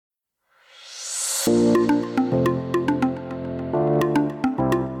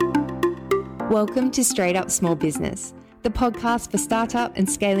Welcome to Straight Up Small Business, the podcast for startup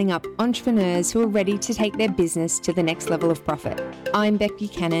and scaling up entrepreneurs who are ready to take their business to the next level of profit. I'm Beck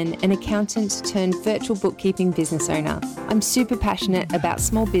Buchanan, an accountant turned virtual bookkeeping business owner. I'm super passionate about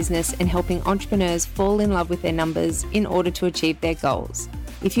small business and helping entrepreneurs fall in love with their numbers in order to achieve their goals.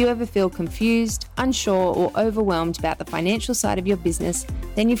 If you ever feel confused, unsure, or overwhelmed about the financial side of your business,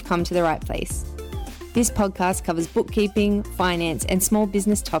 then you've come to the right place. This podcast covers bookkeeping, finance, and small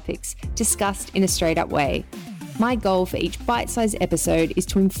business topics discussed in a straight-up way. My goal for each bite-sized episode is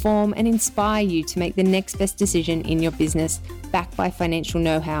to inform and inspire you to make the next best decision in your business, backed by financial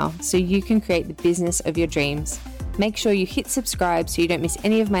know-how, so you can create the business of your dreams. Make sure you hit subscribe so you don't miss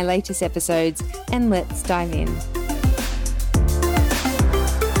any of my latest episodes, and let's dive in.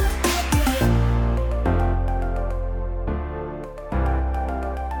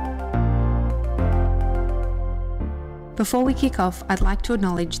 Before we kick off, I'd like to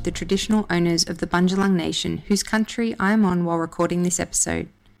acknowledge the traditional owners of the Bundjalung Nation, whose country I am on while recording this episode.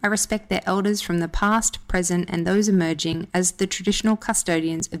 I respect their elders from the past, present, and those emerging as the traditional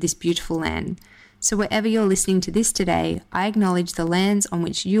custodians of this beautiful land. So wherever you're listening to this today, I acknowledge the lands on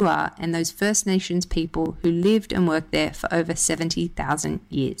which you are and those First Nations people who lived and worked there for over 70,000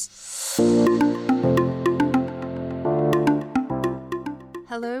 years.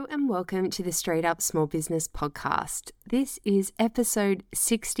 Hello and welcome to the Straight Up Small Business Podcast. This is episode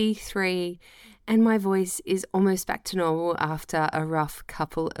 63 and my voice is almost back to normal after a rough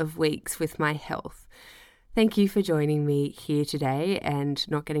couple of weeks with my health. Thank you for joining me here today and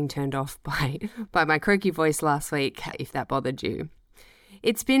not getting turned off by my croaky voice last week, if that bothered you.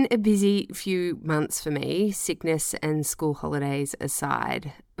 It's been a busy few months for me, sickness and school holidays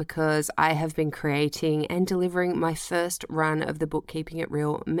aside, because I have been creating and delivering my first run of the Bookkeeping It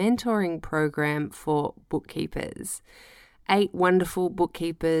Real mentoring program for bookkeepers. 8 wonderful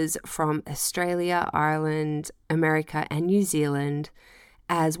bookkeepers from Australia, Ireland, America, and New Zealand,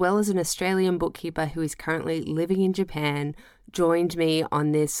 as well as an Australian bookkeeper who is currently living in Japan, joined me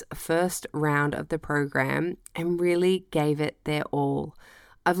on this first round of the program and really gave it their all.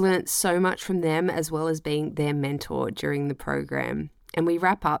 I've learnt so much from them as well as being their mentor during the program. And we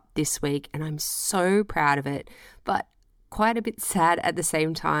wrap up this week and I'm so proud of it, but quite a bit sad at the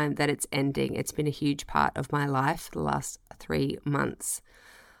same time that it's ending. It's been a huge part of my life for the last 3 months.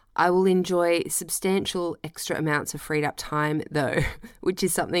 I will enjoy substantial extra amounts of freed up time though, which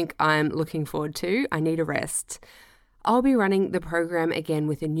is something I'm looking forward to. I need a rest. I'll be running the program again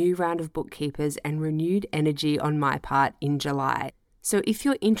with a new round of bookkeepers and renewed energy on my part in July. So if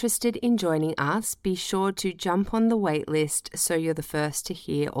you're interested in joining us, be sure to jump on the wait list so you're the first to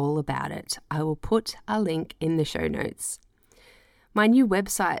hear all about it. I will put a link in the show notes. My new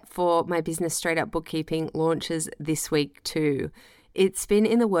website for my business Straight Up Bookkeeping launches this week too. It's been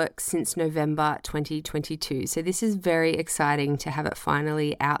in the works since November 2022, so this is very exciting to have it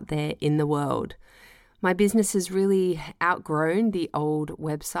finally out there in the world. My business has really outgrown the old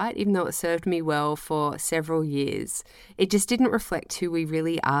website, even though it served me well for several years. It just didn't reflect who we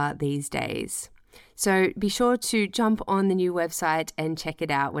really are these days. So be sure to jump on the new website and check it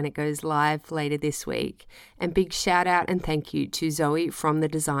out when it goes live later this week. And big shout out and thank you to Zoe from The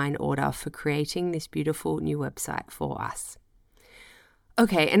Design Order for creating this beautiful new website for us.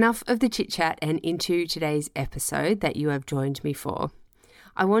 Okay, enough of the chit chat and into today's episode that you have joined me for.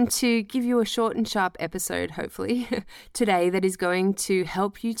 I want to give you a short and sharp episode, hopefully, today that is going to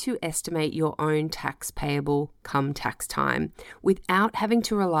help you to estimate your own tax payable come tax time without having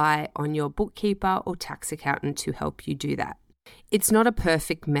to rely on your bookkeeper or tax accountant to help you do that. It's not a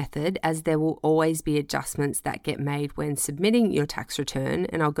perfect method as there will always be adjustments that get made when submitting your tax return,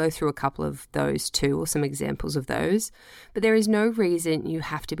 and I'll go through a couple of those too, or some examples of those, but there is no reason you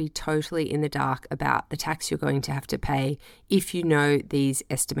have to be totally in the dark about the tax you're going to have to pay if you know these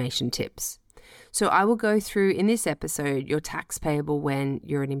estimation tips. So I will go through in this episode your tax payable when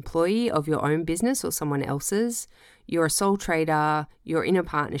you're an employee of your own business or someone else's, you're a sole trader, you're in a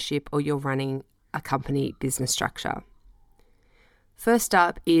partnership, or you're running a company business structure. First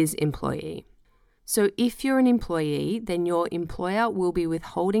up is employee. So if you're an employee, then your employer will be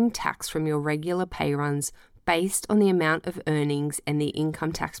withholding tax from your regular pay runs based on the amount of earnings and the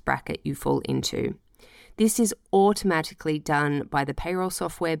income tax bracket you fall into. This is automatically done by the payroll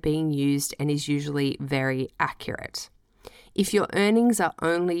software being used and is usually very accurate. If your earnings are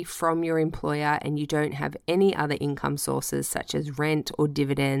only from your employer and you don't have any other income sources such as rent or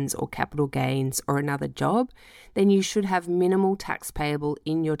dividends or capital gains or another job, then you should have minimal tax payable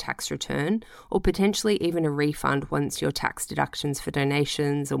in your tax return or potentially even a refund once your tax deductions for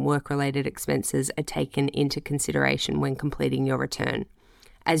donations and work-related expenses are taken into consideration when completing your return.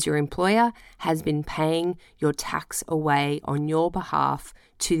 as your employer has been paying your tax away on your behalf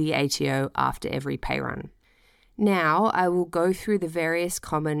to the ATO after every pay run. Now, I will go through the various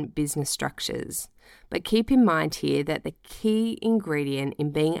common business structures, but keep in mind here that the key ingredient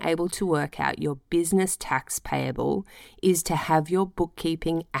in being able to work out your business tax payable is to have your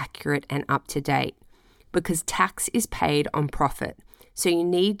bookkeeping accurate and up to date, because tax is paid on profit. So you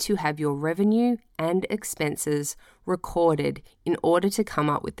need to have your revenue and expenses recorded in order to come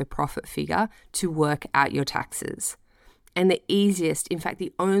up with the profit figure to work out your taxes. And the easiest, in fact,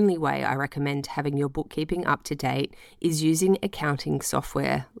 the only way I recommend having your bookkeeping up to date is using accounting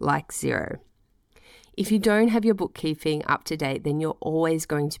software like Xero. If you don't have your bookkeeping up to date, then you're always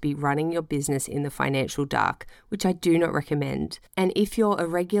going to be running your business in the financial dark, which I do not recommend. And if you're a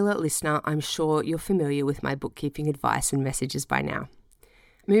regular listener, I'm sure you're familiar with my bookkeeping advice and messages by now.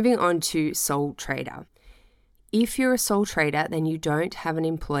 Moving on to sole trader. If you're a sole trader, then you don't have an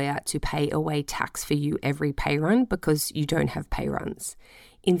employer to pay away tax for you every pay run because you don't have pay runs.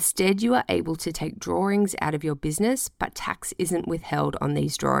 Instead, you are able to take drawings out of your business, but tax isn't withheld on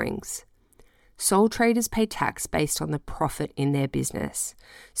these drawings. Sole traders pay tax based on the profit in their business.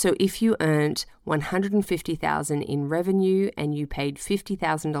 So if you earned $150,000 in revenue and you paid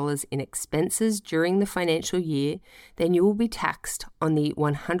 $50,000 in expenses during the financial year, then you will be taxed on the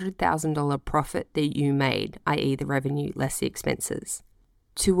 $100,000 profit that you made, i.e. the revenue less the expenses.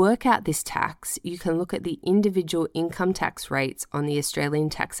 To work out this tax, you can look at the individual income tax rates on the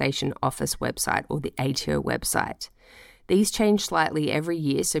Australian Taxation Office website or the ATO website. These change slightly every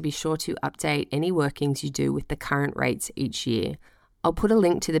year, so be sure to update any workings you do with the current rates each year. I'll put a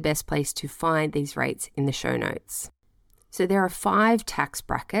link to the best place to find these rates in the show notes. So there are 5 tax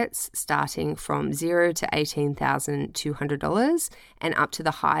brackets starting from $0 to $18,200 and up to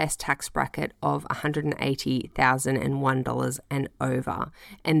the highest tax bracket of $180,001 and over.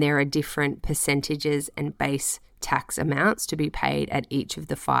 And there are different percentages and base tax amounts to be paid at each of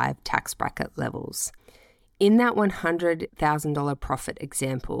the 5 tax bracket levels. In that $100,000 profit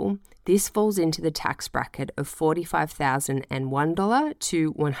example, this falls into the tax bracket of $45,001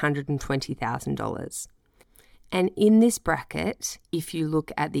 to $120,000. And in this bracket, if you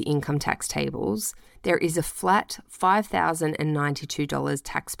look at the income tax tables, there is a flat $5,092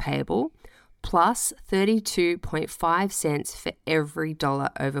 tax payable plus 32.5 cents for every dollar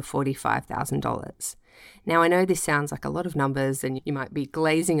over $45,000. Now, I know this sounds like a lot of numbers and you might be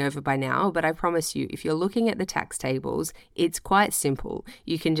glazing over by now, but I promise you, if you're looking at the tax tables, it's quite simple.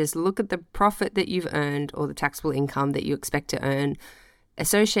 You can just look at the profit that you've earned or the taxable income that you expect to earn,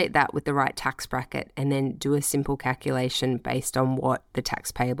 associate that with the right tax bracket, and then do a simple calculation based on what the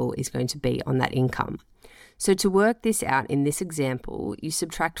tax payable is going to be on that income. So to work this out in this example, you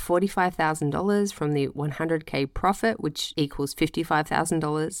subtract $45,000 from the 100K profit, which equals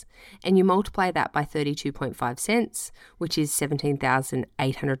 $55,000, and you multiply that by 32.5 cents, which is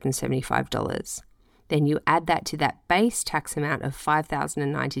 $17,875. Then you add that to that base tax amount of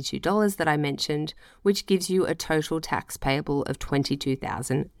 $5,092 that I mentioned, which gives you a total tax payable of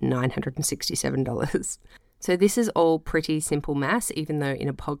 $22,967. So this is all pretty simple maths, even though in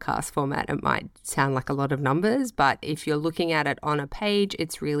a podcast format it might sound like a lot of numbers, but if you're looking at it on a page,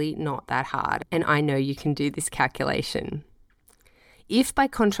 it's really not that hard. And I know you can do this calculation. If by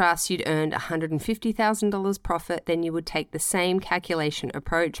contrast you'd earned $150,000 profit, then you would take the same calculation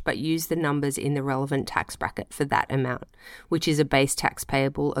approach but use the numbers in the relevant tax bracket for that amount, which is a base tax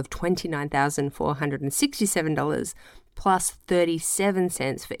payable of $29,467 plus 37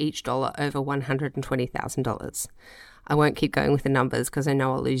 cents for each dollar over $120,000. I won't keep going with the numbers because I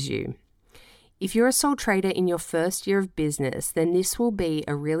know I'll lose you. If you're a sole trader in your first year of business, then this will be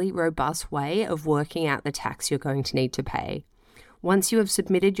a really robust way of working out the tax you're going to need to pay. Once you have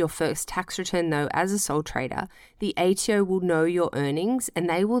submitted your first tax return, though, as a sole trader, the ATO will know your earnings and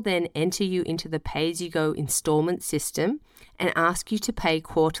they will then enter you into the pay-as-you-go installment system and ask you to pay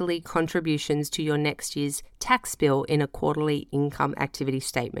quarterly contributions to your next year's tax bill in a quarterly income activity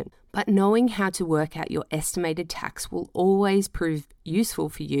statement. But knowing how to work out your estimated tax will always prove useful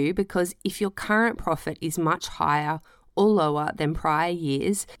for you, because if your current profit is much higher or lower than prior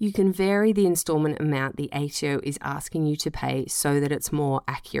years, you can vary the installment amount the ATO is asking you to pay so that it's more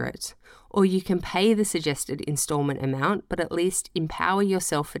accurate. Or you can pay the suggested installment amount, but at least empower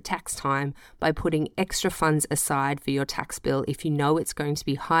yourself for tax time by putting extra funds aside for your tax bill if you know it's going to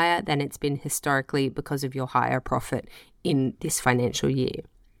be higher than it's been historically because of your higher profit in this financial year.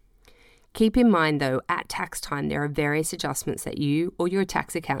 Keep in mind, though, at tax time, there are various adjustments that you or your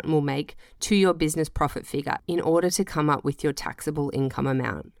tax accountant will make to your business profit figure in order to come up with your taxable income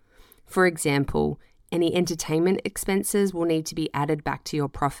amount. For example, Any entertainment expenses will need to be added back to your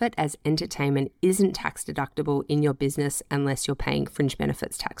profit, as entertainment isn't tax deductible in your business unless you're paying fringe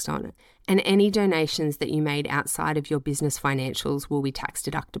benefits tax on it. And any donations that you made outside of your business financials will be tax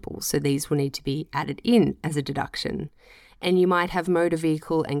deductible, so these will need to be added in as a deduction. And you might have motor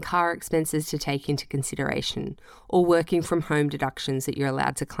vehicle and car expenses to take into consideration, or working from home deductions that you're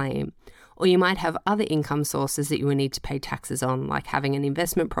allowed to claim. Or you might have other income sources that you will need to pay taxes on, like having an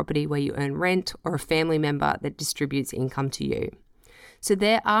investment property where you earn rent, or a family member that distributes income to you. So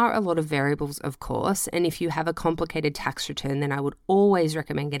there are a lot of variables, of course, and if you have a complicated tax return, then I would always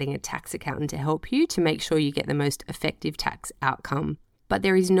recommend getting a tax accountant to help you to make sure you get the most effective tax outcome. But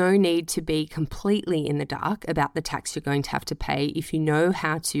there is no need to be completely in the dark about the tax you're going to have to pay if you know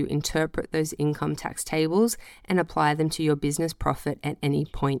how to interpret those income tax tables and apply them to your business profit at any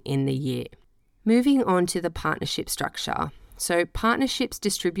point in the year. Moving on to the partnership structure. So partnerships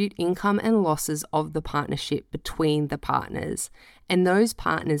distribute income and losses of the partnership between the partners, and those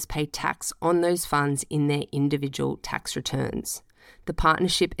partners pay tax on those funds in their individual tax returns. The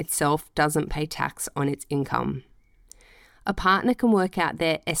partnership itself doesn't pay tax on its income. A partner can work out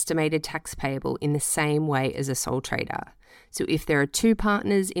their estimated tax payable in the same way as a sole trader. So if there are two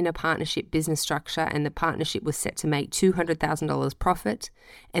partners in a partnership business structure and the partnership was set to make $200,000 profit,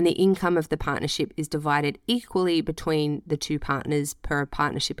 and the income of the partnership is divided equally between the two partners per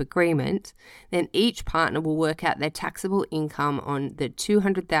partnership agreement, then each partner will work out their taxable income on the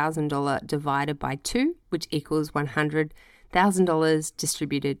 $200,000 divided by 2, which equals $100,000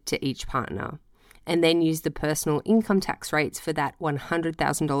 distributed to each partner, and then use the personal income tax rates for that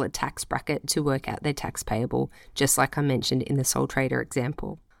 $100,000 tax bracket to work out their tax payable, just like I mentioned in the sole trader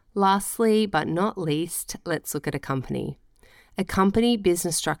example. Lastly, but not least, let's look at a company. A company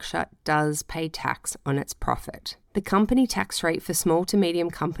business structure does pay tax on its profit. The company tax rate for small to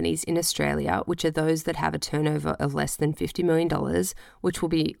medium companies in Australia, which are those that have a turnover of less than $50 million, which will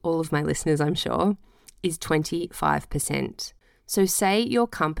be all of my listeners, I'm sure, is 25%. So say your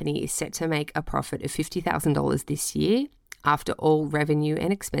company is set to make a profit of $50,000 this year after all revenue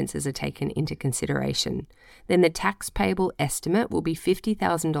and expenses are taken into consideration. Then the tax payable estimate will be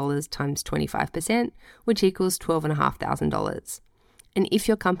 $50,000 times 25%, which equals $12,500. And if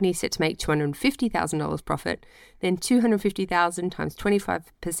your company is set to make $250,000 profit, then $250,000 times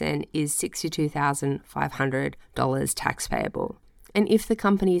 25% is $62,500 tax payable. And if the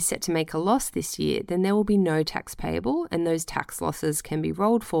company is set to make a loss this year, then there will be no tax payable, and those tax losses can be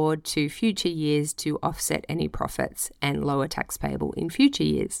rolled forward to future years to offset any profits and lower tax payable in future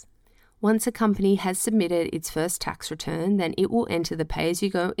years. Once a company has submitted its first tax return, then it will enter the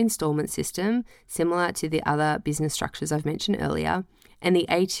pay-as-you-go installment system, similar to the other business structures I've mentioned earlier, and the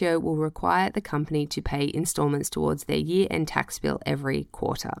ATO will require the company to pay installments towards their year-end tax bill every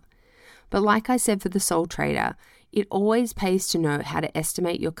quarter. But like I said for the sole trader, it always pays to know how to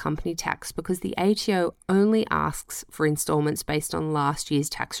estimate your company tax, because the ATO only asks for installments based on last year's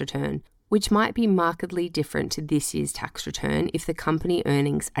tax return, which might be markedly different to this year's tax return if the company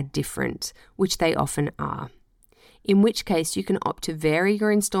earnings are different, which they often are. In which case you can opt to vary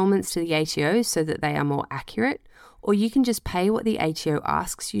your installments to the ATO so that they are more accurate, or you can just pay what the ATO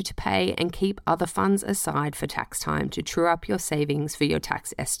asks you to pay and keep other funds aside for tax time to true up your savings for your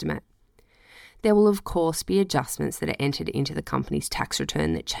tax estimate. There will, of course, be adjustments that are entered into the company's tax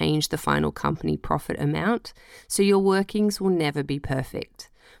return that change the final company profit amount, so your workings will never be perfect.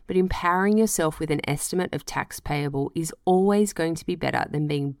 But empowering yourself with an estimate of tax payable is always going to be better than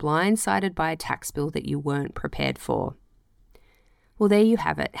being blindsided by a tax bill that you weren't prepared for. Well, there you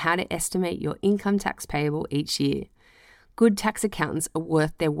have it, how to estimate your income tax payable each year. Good tax accountants are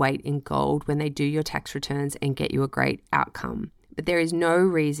worth their weight in gold when they do your tax returns and get you a great outcome. But there is no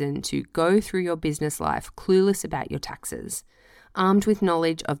reason to go through your business life clueless about your taxes. Armed with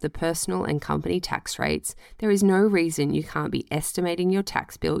knowledge of the personal and company tax rates, there is no reason you can't be estimating your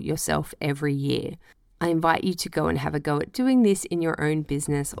tax bill yourself every year. I invite you to go and have a go at doing this in your own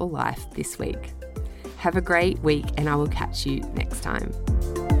business or life this week. Have a great week, and I will catch you next time.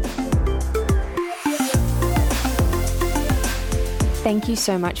 Thank you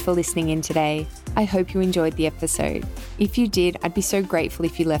so much for listening in today. I hope you enjoyed the episode. If you did, I'd be so grateful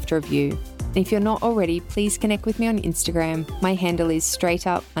if you left a review. And if you're not already, please connect with me on Instagram. My handle is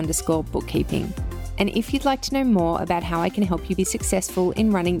straightup_bookkeeping. And if you'd like to know more about how I can help you be successful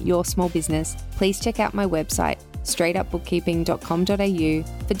in running your small business, please check out my website,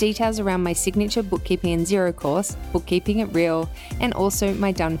 straightupbookkeeping.com.au, for details around my signature bookkeeping and zero course, Bookkeeping at Real, and also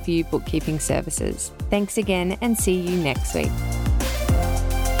my done for you bookkeeping services. Thanks again, and see you next week.